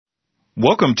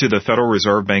Welcome to the Federal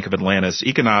Reserve Bank of Atlanta's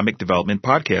Economic Development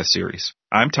Podcast Series.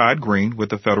 I'm Todd Green with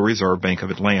the Federal Reserve Bank of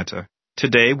Atlanta.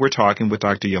 Today we're talking with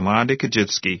Dr. Yolanda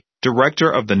Kajitsky, Director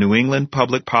of the New England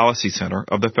Public Policy Center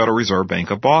of the Federal Reserve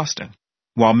Bank of Boston.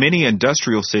 While many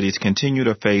industrial cities continue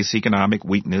to face economic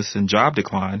weakness and job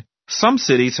decline, some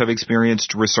cities have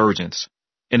experienced resurgence.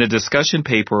 In a discussion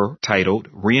paper titled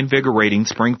Reinvigorating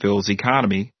Springfield's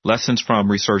Economy, Lessons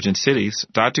from Resurgent Cities,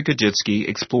 Dr. Kajitsky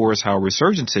explores how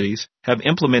resurgent cities have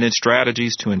implemented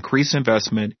strategies to increase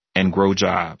investment and grow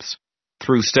jobs.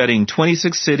 Through studying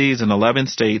 26 cities in 11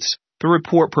 states, the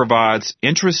report provides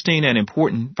interesting and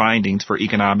important findings for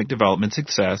economic development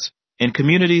success in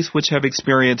communities which have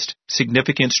experienced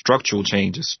significant structural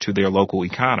changes to their local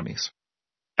economies.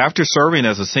 After serving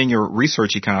as a senior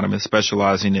research economist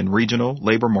specializing in regional,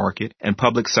 labor market, and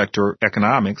public sector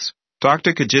economics,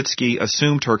 Dr. Kajitsky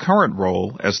assumed her current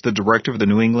role as the director of the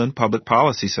New England Public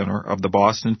Policy Center of the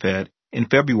Boston Fed in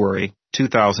February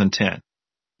 2010.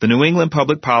 The New England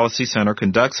Public Policy Center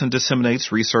conducts and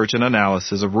disseminates research and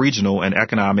analysis of regional and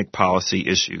economic policy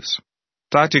issues.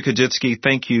 Dr. Kajitsky,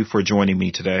 thank you for joining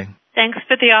me today. Thanks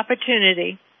for the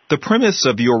opportunity. The premise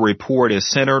of your report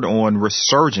is centered on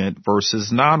resurgent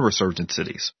versus non-resurgent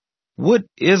cities. What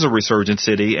is a resurgent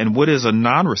city and what is a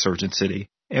non-resurgent city?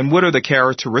 And what are the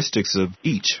characteristics of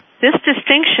each? This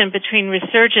distinction between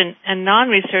resurgent and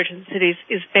non-resurgent cities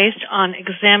is based on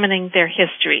examining their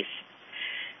histories.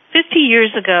 50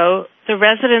 years ago, the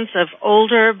residents of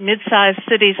older, mid-sized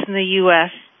cities in the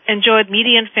U.S. enjoyed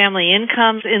median family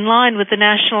incomes in line with the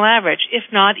national average, if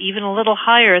not even a little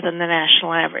higher than the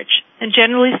national average. And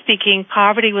generally speaking,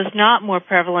 poverty was not more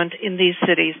prevalent in these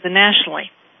cities than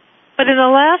nationally. But in the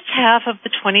last half of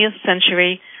the 20th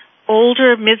century,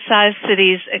 older, mid-sized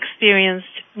cities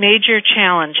experienced major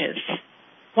challenges.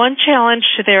 One challenge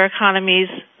to their economies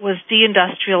was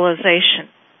deindustrialization.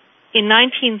 In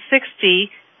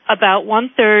 1960, about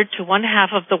one-third to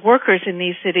one-half of the workers in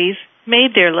these cities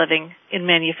made their living in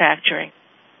manufacturing.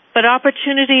 But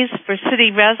opportunities for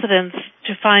city residents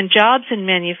to find jobs in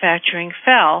manufacturing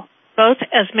fell, both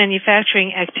as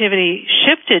manufacturing activity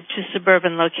shifted to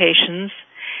suburban locations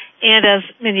and as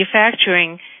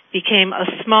manufacturing became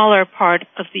a smaller part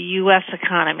of the U.S.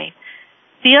 economy.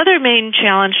 The other main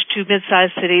challenge to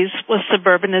mid-sized cities was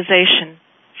suburbanization.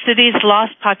 Cities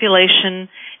lost population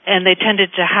and they tended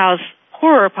to house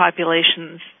poorer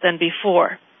populations than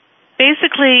before.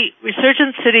 Basically,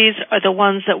 resurgent cities are the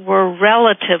ones that were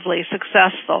relatively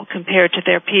successful compared to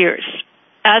their peers.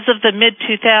 As of the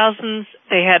mid-2000s,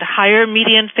 they had higher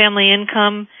median family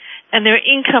income, and their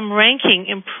income ranking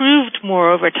improved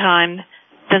more over time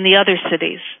than the other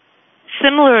cities.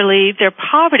 Similarly, their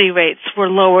poverty rates were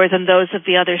lower than those of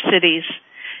the other cities,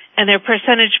 and their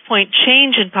percentage point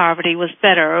change in poverty was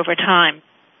better over time.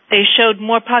 They showed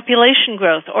more population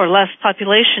growth or less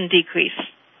population decrease.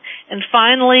 And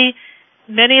finally,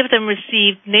 many of them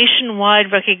received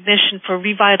nationwide recognition for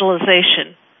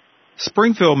revitalization.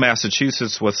 Springfield,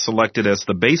 Massachusetts was selected as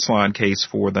the baseline case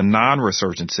for the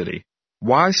non-resurgent city.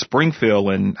 Why Springfield,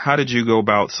 and how did you go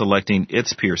about selecting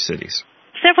its peer cities?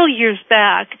 Several years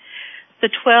back, the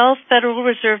 12 Federal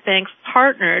Reserve banks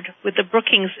partnered with the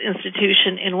Brookings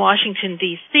Institution in Washington,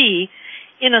 D.C.,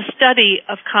 in a study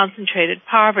of concentrated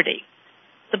poverty.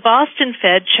 The Boston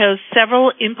Fed chose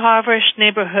several impoverished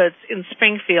neighborhoods in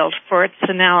Springfield for its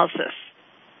analysis.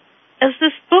 As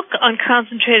this book on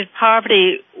concentrated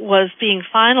poverty was being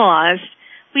finalized,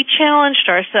 we challenged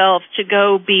ourselves to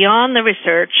go beyond the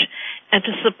research and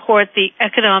to support the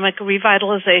economic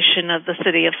revitalization of the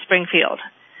city of Springfield.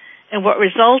 And what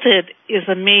resulted is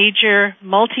a major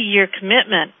multi-year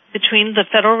commitment between the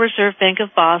Federal Reserve Bank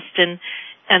of Boston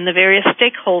and the various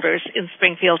stakeholders in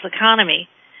Springfield's economy,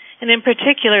 and in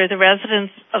particular the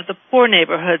residents of the poor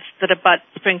neighborhoods that abut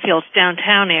Springfield's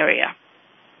downtown area.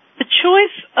 The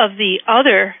choice of the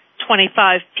other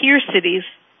 25 peer cities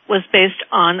was based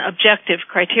on objective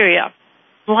criteria.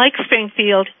 Like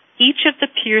Springfield, each of the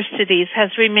peer cities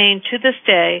has remained to this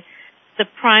day the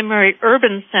primary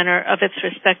urban center of its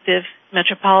respective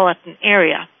metropolitan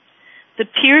area. The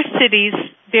peer cities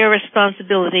bear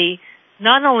responsibility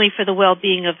not only for the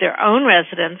well-being of their own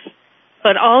residents,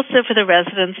 but also for the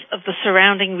residents of the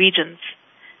surrounding regions.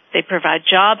 They provide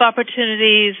job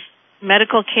opportunities,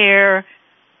 medical care,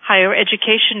 higher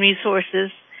education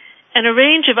resources, and a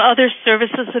range of other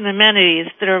services and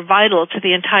amenities that are vital to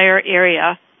the entire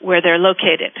area where they're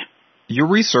located. Your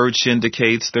research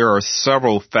indicates there are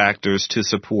several factors to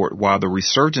support why the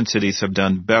resurgent cities have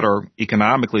done better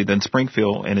economically than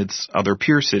Springfield and its other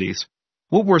peer cities.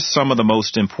 What were some of the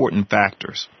most important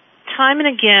factors? Time and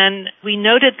again, we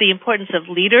noted the importance of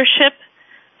leadership,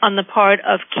 on the part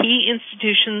of key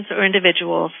institutions or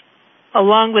individuals,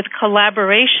 along with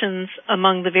collaborations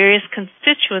among the various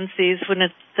constituencies with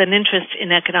an interest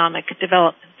in economic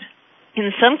development.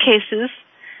 In some cases,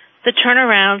 the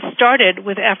turnaround started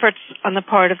with efforts on the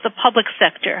part of the public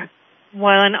sector,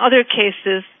 while in other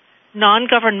cases,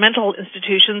 non-governmental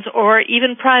institutions or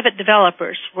even private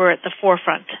developers were at the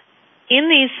forefront. In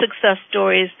these success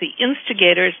stories, the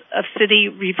instigators of city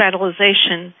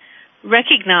revitalization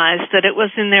recognized that it was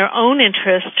in their own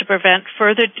interest to prevent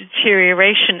further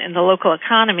deterioration in the local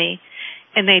economy,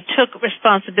 and they took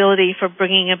responsibility for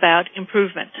bringing about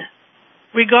improvement.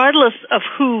 Regardless of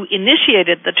who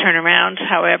initiated the turnaround,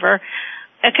 however,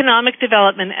 economic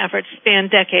development efforts span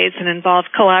decades and involve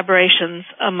collaborations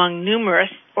among numerous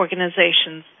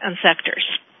organizations and sectors.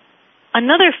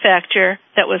 Another factor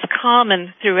that was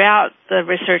common throughout the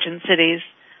resurgent cities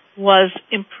was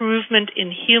improvement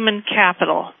in human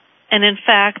capital. And in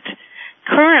fact,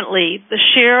 currently, the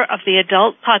share of the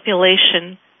adult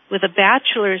population with a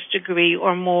bachelor's degree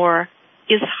or more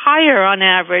is higher on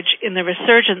average in the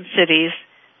resurgent cities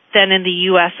than in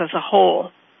the U.S. as a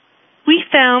whole. We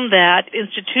found that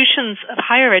institutions of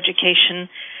higher education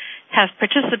have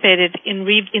participated in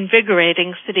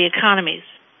reinvigorating city economies.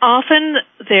 Often,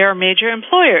 they are major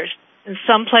employers. In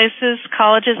some places,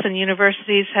 colleges and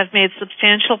universities have made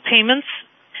substantial payments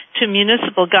to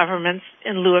municipal governments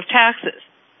in lieu of taxes.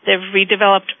 They've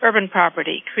redeveloped urban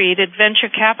property, created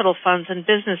venture capital funds and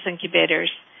business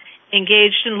incubators,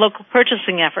 engaged in local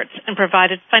purchasing efforts, and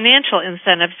provided financial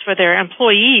incentives for their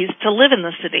employees to live in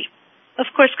the city. Of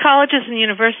course, colleges and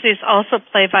universities also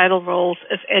play vital roles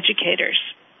as educators.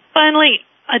 Finally,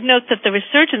 I'd note that the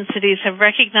resurgent cities have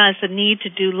recognized the need to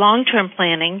do long-term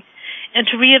planning and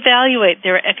to reevaluate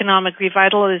their economic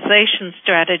revitalization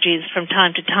strategies from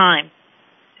time to time.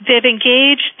 They've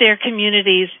engaged their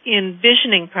communities in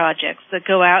visioning projects that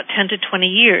go out 10 to 20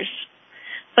 years.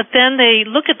 But then they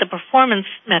look at the performance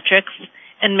metrics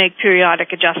and make periodic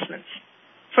adjustments.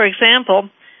 For example,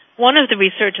 one of the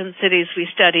resurgent cities we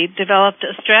studied developed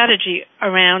a strategy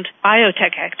around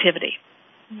biotech activity.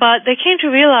 But they came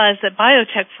to realize that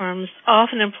biotech firms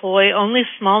often employ only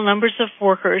small numbers of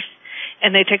workers,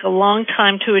 and they take a long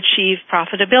time to achieve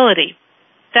profitability.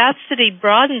 That city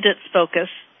broadened its focus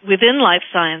within life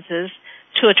sciences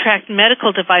to attract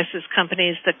medical devices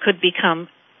companies that could become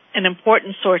an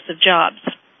important source of jobs.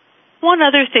 One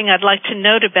other thing I'd like to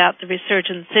note about the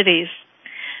resurgent cities,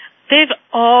 they've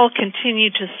all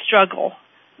continued to struggle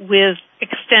with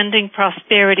extending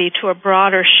prosperity to a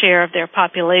broader share of their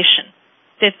population.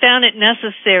 They've found it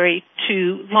necessary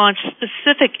to launch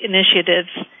specific initiatives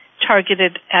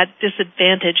targeted at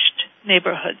disadvantaged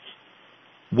neighborhoods.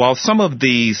 While some of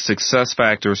these success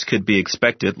factors could be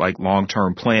expected, like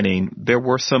long-term planning, there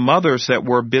were some others that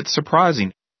were a bit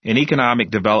surprising. In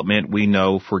economic development, we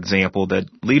know, for example, that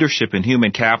leadership and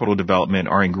human capital development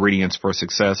are ingredients for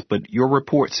success, but your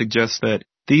report suggests that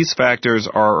these factors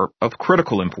are of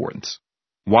critical importance.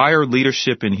 Why are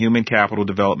leadership and human capital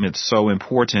development so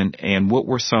important, and what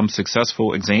were some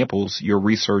successful examples your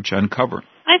research uncovered?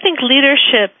 I think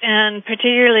leadership, and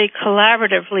particularly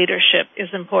collaborative leadership, is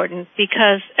important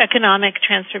because economic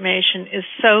transformation is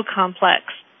so complex.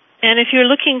 And if you're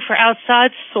looking for outside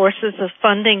sources of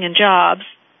funding and jobs,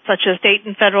 such as state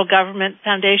and federal government,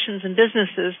 foundations, and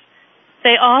businesses,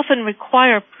 they often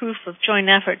require proof of joint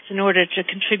efforts in order to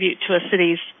contribute to a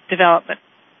city's development.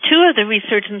 Two of the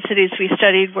resurgent cities we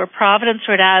studied were Providence,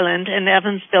 Rhode Island, and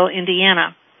Evansville,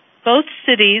 Indiana. Both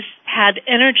cities had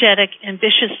energetic,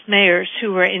 ambitious mayors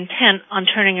who were intent on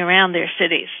turning around their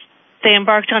cities. They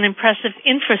embarked on impressive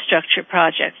infrastructure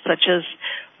projects such as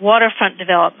waterfront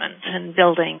development and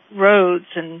building roads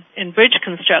and bridge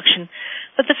construction.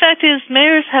 But the fact is,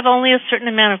 mayors have only a certain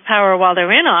amount of power while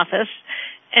they're in office,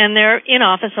 and they're in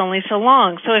office only so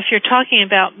long. So if you're talking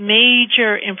about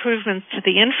major improvements to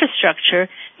the infrastructure,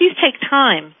 these take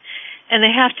time. And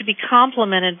they have to be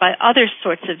complemented by other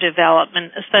sorts of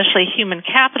development, especially human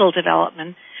capital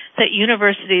development, that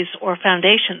universities or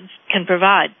foundations can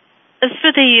provide. As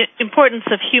for the importance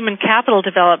of human capital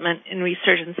development in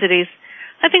resurgent cities,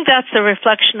 I think that's a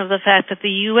reflection of the fact that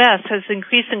the U.S. has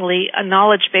increasingly a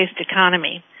knowledge-based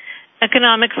economy.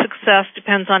 Economic success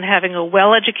depends on having a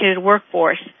well-educated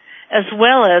workforce, as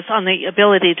well as on the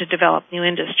ability to develop new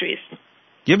industries.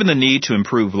 Given the need to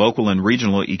improve local and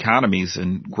regional economies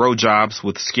and grow jobs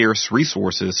with scarce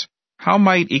resources, how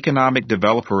might economic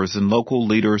developers and local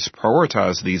leaders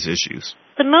prioritize these issues?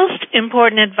 The most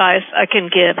important advice I can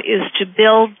give is to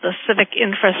build the civic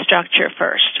infrastructure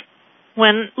first.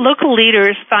 When local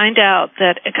leaders find out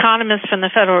that economists from the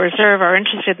Federal Reserve are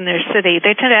interested in their city,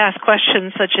 they tend to ask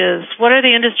questions such as, what are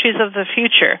the industries of the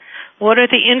future? What are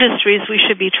the industries we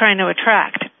should be trying to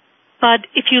attract? But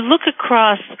if you look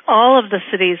across all of the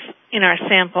cities in our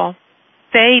sample,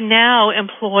 they now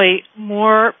employ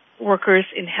more workers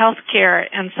in healthcare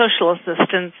and social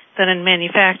assistance than in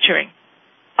manufacturing.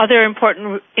 Other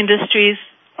important industries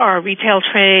are retail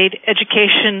trade,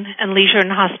 education, and leisure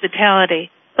and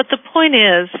hospitality. But the point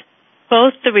is,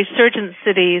 both the resurgent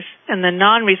cities and the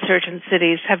non-resurgent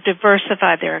cities have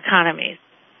diversified their economies.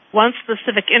 Once the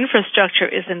civic infrastructure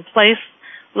is in place,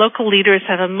 local leaders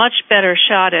have a much better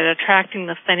shot at attracting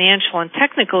the financial and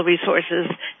technical resources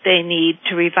they need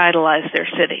to revitalize their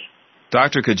city.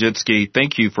 Dr. Kajitsky,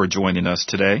 thank you for joining us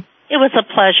today. It was a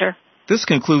pleasure. This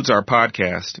concludes our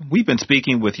podcast. We've been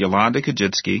speaking with Yolanda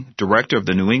Kajitsky, Director of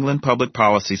the New England Public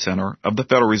Policy Center of the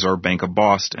Federal Reserve Bank of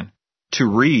Boston. To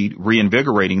read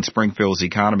Reinvigorating Springfield's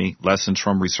Economy, Lessons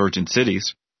from Resurgent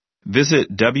Cities,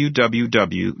 visit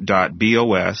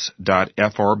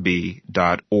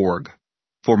www.bos.frb.org.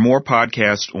 For more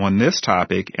podcasts on this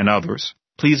topic and others,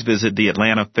 please visit the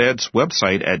Atlanta Fed's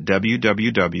website at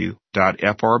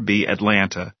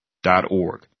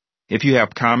www.frbatlanta.org. If you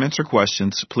have comments or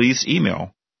questions, please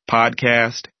email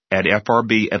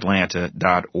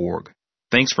podcast@frbatlanta.org.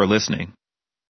 Thanks for listening.